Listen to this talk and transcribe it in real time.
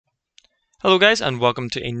Hello guys, and welcome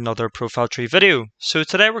to another ProfileTree video. So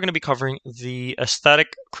today we're going to be covering the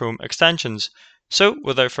aesthetic Chrome extensions. So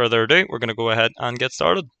without further ado, we're going to go ahead and get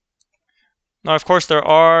started. Now of course there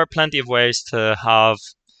are plenty of ways to have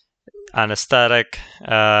an aesthetic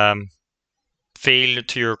feel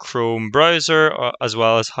to your Chrome browser, as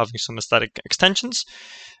well as having some aesthetic extensions.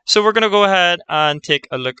 So we're going to go ahead and take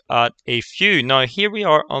a look at a few. Now here we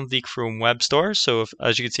are on the Chrome Web Store. So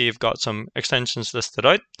as you can see, you've got some extensions listed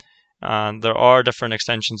out. And there are different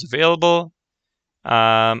extensions available.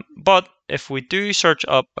 But if we do search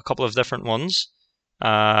up a couple of different ones,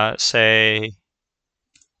 say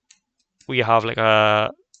we have like a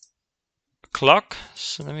clock.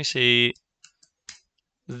 So let me see.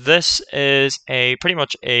 This is pretty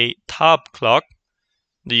much a tab clock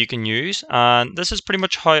that you can use, and this is pretty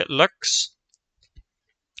much how it looks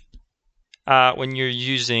when you're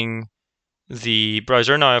using the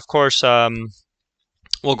browser. Now, of course,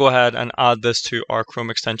 we'll go ahead and add this to our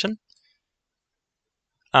Chrome extension.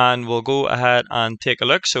 And we'll go ahead and take a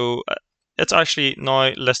look. So it's actually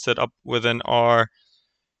now listed up within our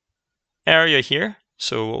area here.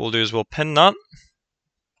 So what we'll do is we'll pin that.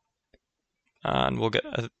 And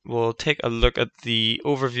we'll take a look at the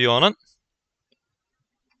overview on it.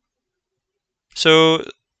 So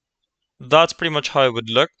that's pretty much how it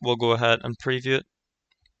would look. We'll go ahead and preview it.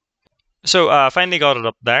 So I finally got it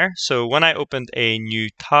up there. So when I opened a new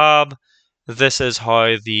tab, this is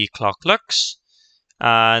how the clock looks.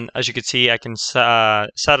 And as you can see, I can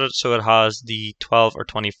set it so it has the 12 or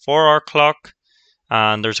 24-hour clock.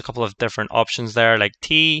 And there's a couple of different options there, like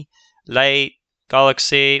T, Light,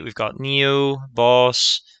 Galaxy. We've got Neo,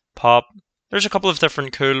 Boss, Pop. There's a couple of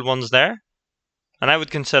different cool ones there. And I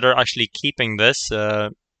would consider actually keeping this.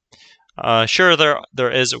 Sure,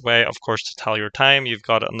 there is a way, of course, to tell your time. You've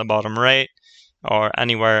got it on the bottom right or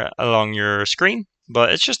anywhere along your screen.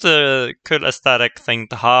 But it's just a cool aesthetic thing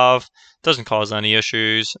to have. Doesn't cause any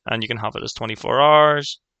issues, and you can have it as 24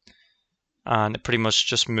 hours. And it pretty much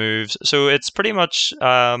just moves. So it's pretty much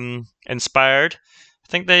inspired. I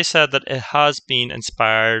think they said that it has been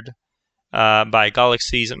inspired by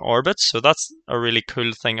galaxies and orbits. So that's a really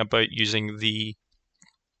cool thing about using the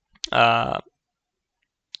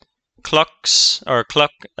clocks or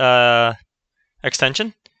clock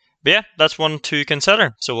extension. But yeah, that's one to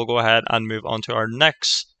consider. So we'll go ahead and move on to our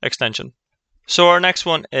next extension. So our next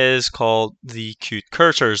one is called the cute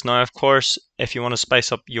cursors. Now, of course, if you want to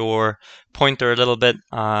spice up your pointer a little bit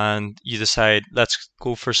and you decide, let's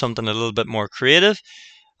go for something a little bit more creative,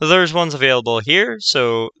 there's ones available here.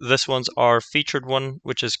 So this one's our featured one,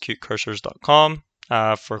 which is cutecursors.com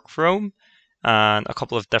for Chrome, and a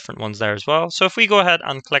couple of different ones there as well. So if we go ahead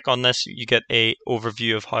and click on this, you get a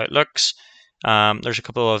overview of how it looks. There's a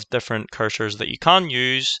couple of different cursors that you can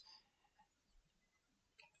use.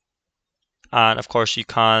 And of course, you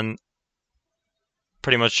can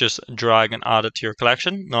pretty much just drag and add it to your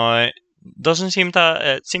collection. Now, it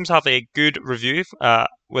seems to have a good review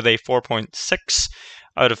with a 4.6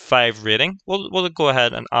 out of 5 rating. We'll go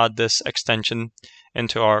ahead and add this extension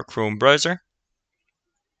into our Chrome browser.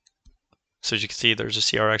 So as you can see, there's a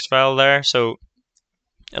CRX file there. So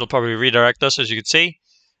it'll probably redirect us, as you can see.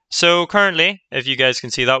 So currently, if you guys can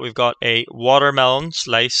see that, we've got a watermelon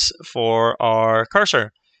slice for our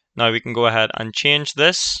cursor. Now we can go ahead and change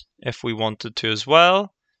this if we wanted to as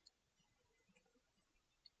well.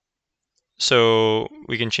 So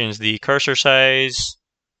we can change the cursor size.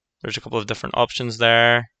 There's a couple of different options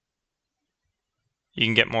there. You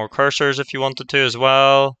can get more cursors if you wanted to as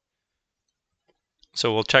well.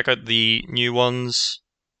 So we'll check out the new ones.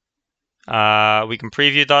 We can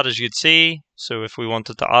preview that, as you can see. So if we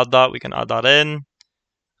wanted to add that, we can add that in.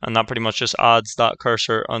 And that pretty much just adds that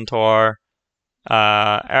cursor onto our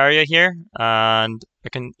area here. And I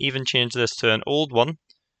can even change this to an old one.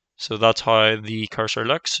 So that's how the cursor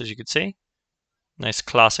looks, as you can see. Nice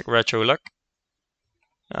classic retro look.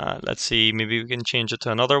 Let's see, maybe we can change it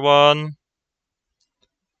to another one.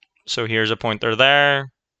 So here's a pointer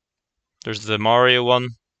there. There's the Mario one.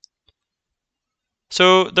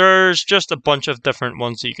 So there's just a bunch of different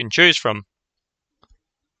ones that you can choose from.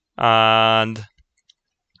 And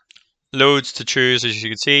loads to choose, as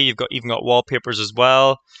you can see. You've even got wallpapers as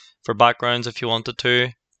well for backgrounds if you wanted to.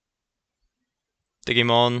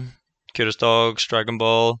 Digimon, Cutest Dogs, Dragon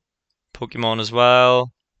Ball, Pokemon as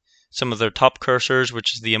well. Some of their top cursors,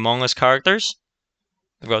 which is the Among Us characters.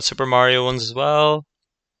 They've got Super Mario ones as well.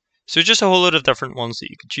 So just a whole load of different ones that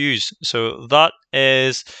you could use. So that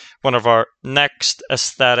is one of our next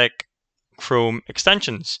aesthetic Chrome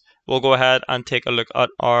extensions. We'll go ahead and take a look at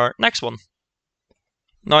our next one.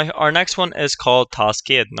 Now, our next one is called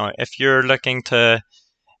Cascade. Now, if you're looking to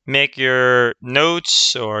make your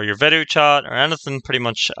notes or your video chat or anything pretty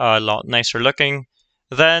much a lot nicer looking,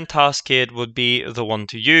 then Taskade would be the one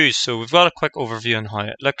to use. So we've got a quick overview on how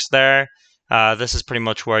it looks there. This is pretty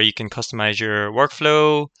much where you can customize your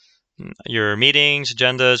workflow, your meetings,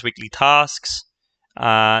 agendas, weekly tasks.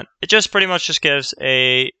 It just pretty much just gives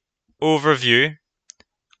a overview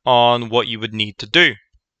on what you would need to do.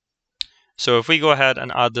 So if we go ahead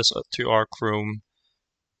and add this to our Chrome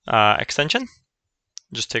extension,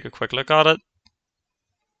 just take a quick look at it.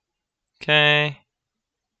 Okay.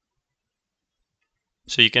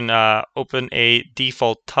 So you can open a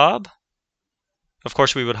default tab. Of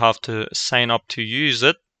course, we would have to sign up to use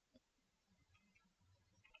it.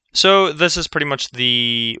 So this is pretty much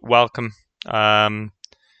the welcome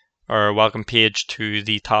or welcome page to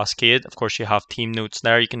the Taskade. Of course, you have team notes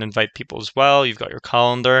there. You can invite people as well. You've got your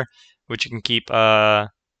calendar, which you can keep a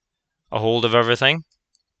hold of everything.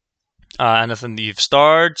 Anything that you've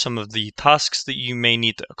starred, some of the tasks that you may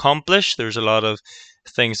need to accomplish. There's a lot of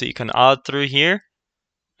things that you can add through here.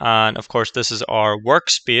 And of course, this is our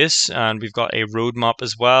workspace, and we've got a roadmap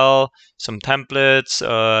as well, some templates,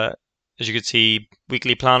 as you can see,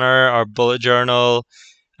 weekly planner, our bullet journal,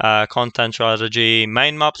 content strategy,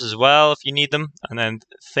 mind maps as well if you need them, and then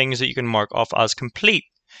things that you can mark off as complete.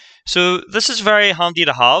 So this is very handy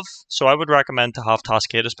to have. So I would recommend to have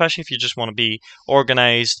Taskade, especially if you just want to be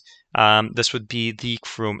organized. This would be the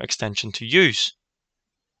Chrome extension to use.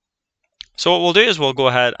 So what we'll do is we'll go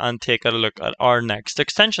ahead and take a look at our next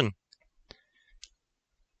extension.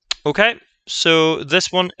 Okay, so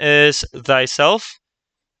this one is Thyself.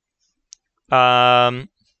 So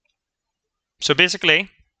basically,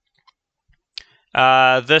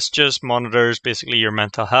 this just monitors basically your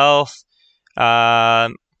mental health,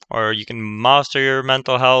 or you can master your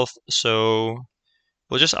mental health. So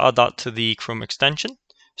we'll just add that to the Chrome extension.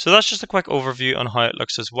 So that's just a quick overview on how it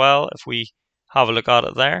looks as well. If we have a look at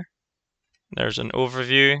it there, there's an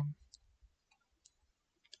overview.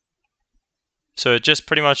 So it just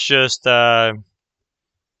pretty much just a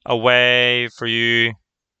way for you,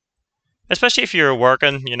 especially if you're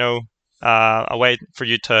working, you know, a way for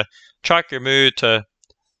you to track your mood, to,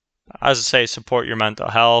 as I say, support your mental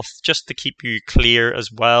health, just to keep you clear as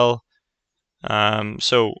well.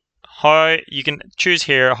 So how you can choose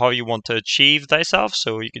here how you want to achieve thyself.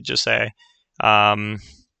 So you could just say,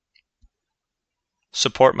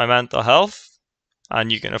 support my mental health.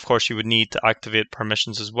 And you can, of course, you would need to activate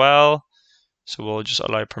permissions as well. So we'll just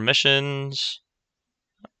allow permissions.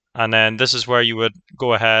 And then this is where you would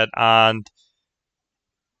go ahead and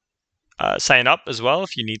sign up as well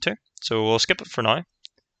if you need to. So we'll skip it for now.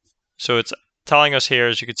 So it's telling us here,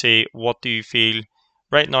 as you can see, what do you feel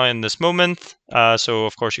right now in this moment. So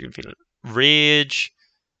of course you can feel rage,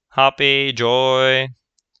 happy, joy,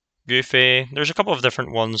 goofy. There's a couple of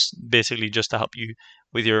different ones basically just to help you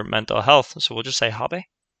with your mental health. So we'll just say happy.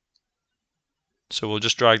 So we'll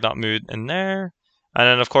just drag that mood in there. And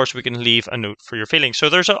then of course we can leave a note for your feelings. So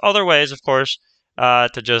there's other ways, of course,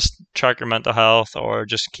 to just track your mental health or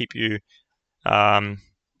just keep you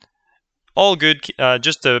all good,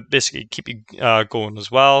 just to basically keep you going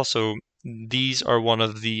as well. So these are one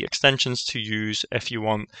of the extensions to use if you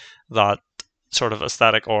want that sort of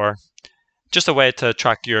aesthetic or just a way to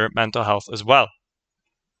track your mental health as well.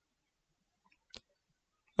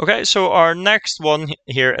 Okay, so our next one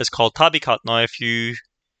here is called Tabbycat. Now, if you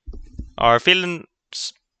are feeling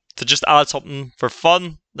to just add something for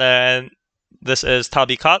fun, then this is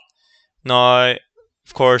Tabbycat. Now,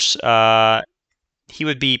 of course, he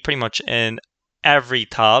would be pretty much in every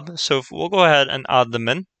tab. So if we'll go ahead and add them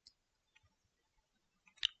in.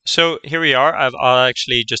 So here we are. I've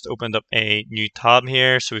actually just opened up a new tab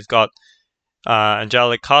here. So we've got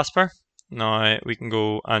Angelic Casper. Now we can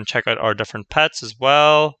go and check out our different pets as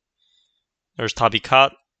well. There's Tabby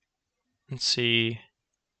Cat. Let's see.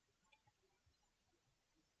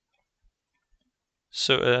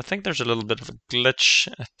 So I think there's a little bit of a glitch.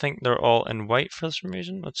 I think they're all in white for some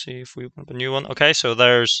reason. Let's see if we open up a new one. Okay, so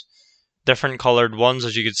there's different colored ones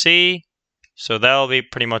as you can see. So they'll be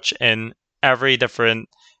pretty much in every different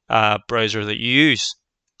browser that you use.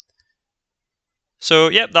 So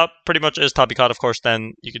yeah, that pretty much is Tabbycat. Of course,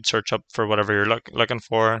 then you can search up for whatever you're looking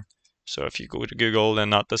for. So if you go to Google, then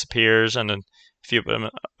that disappears, and then if you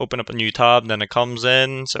open up a new tab, then it comes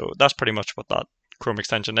in. So that's pretty much what that Chrome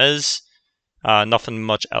extension is. Nothing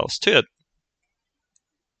much else to it.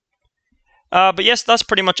 But yes, that's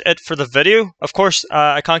pretty much it for the video. Of course,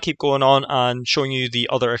 I can't keep going on and showing you the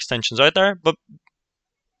other extensions out there, but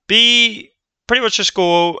pretty much just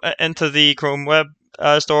go into the Chrome web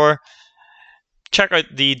store, check out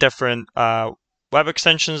the different web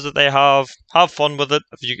extensions that they have. Have fun with it.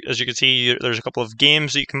 As you can see, there's a couple of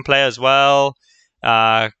games that you can play as well.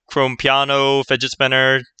 Chrome piano, fidget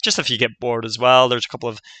spinner, just if you get bored as well. There's a couple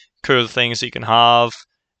of cool things that you can have.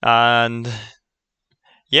 And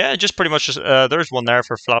yeah, just pretty much there's one there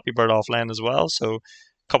for Flappy Bird offline as well. So a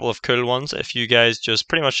couple of cool ones. If you guys just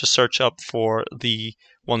pretty much just search up for the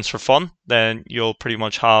ones for fun, then you'll pretty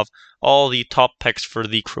much have all the top picks for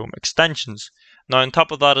the Chrome extensions. Now, on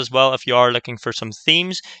top of that as well, if you are looking for some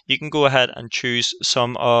themes, you can go ahead and choose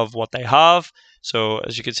some of what they have. So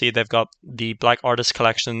as you can see, they've got the Black Artist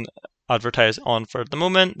Collection advertised on for the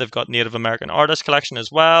moment. They've got Native American Artist Collection as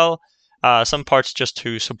well. Some parts just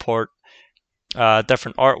to support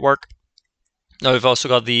different artwork. Now we've also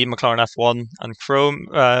got the McLaren F1 and Chrome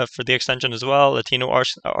for the extension as well, Latino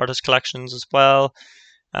artist collections as well.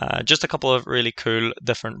 Just a couple of really cool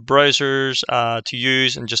different browsers to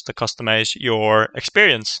use and just to customize your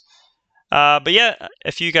experience. But yeah,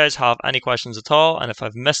 if you guys have any questions at all, and if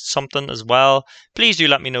I've missed something as well, please do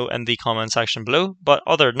let me know in the comment section below. But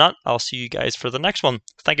other than that, I'll see you guys for the next one.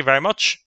 Thank you very much.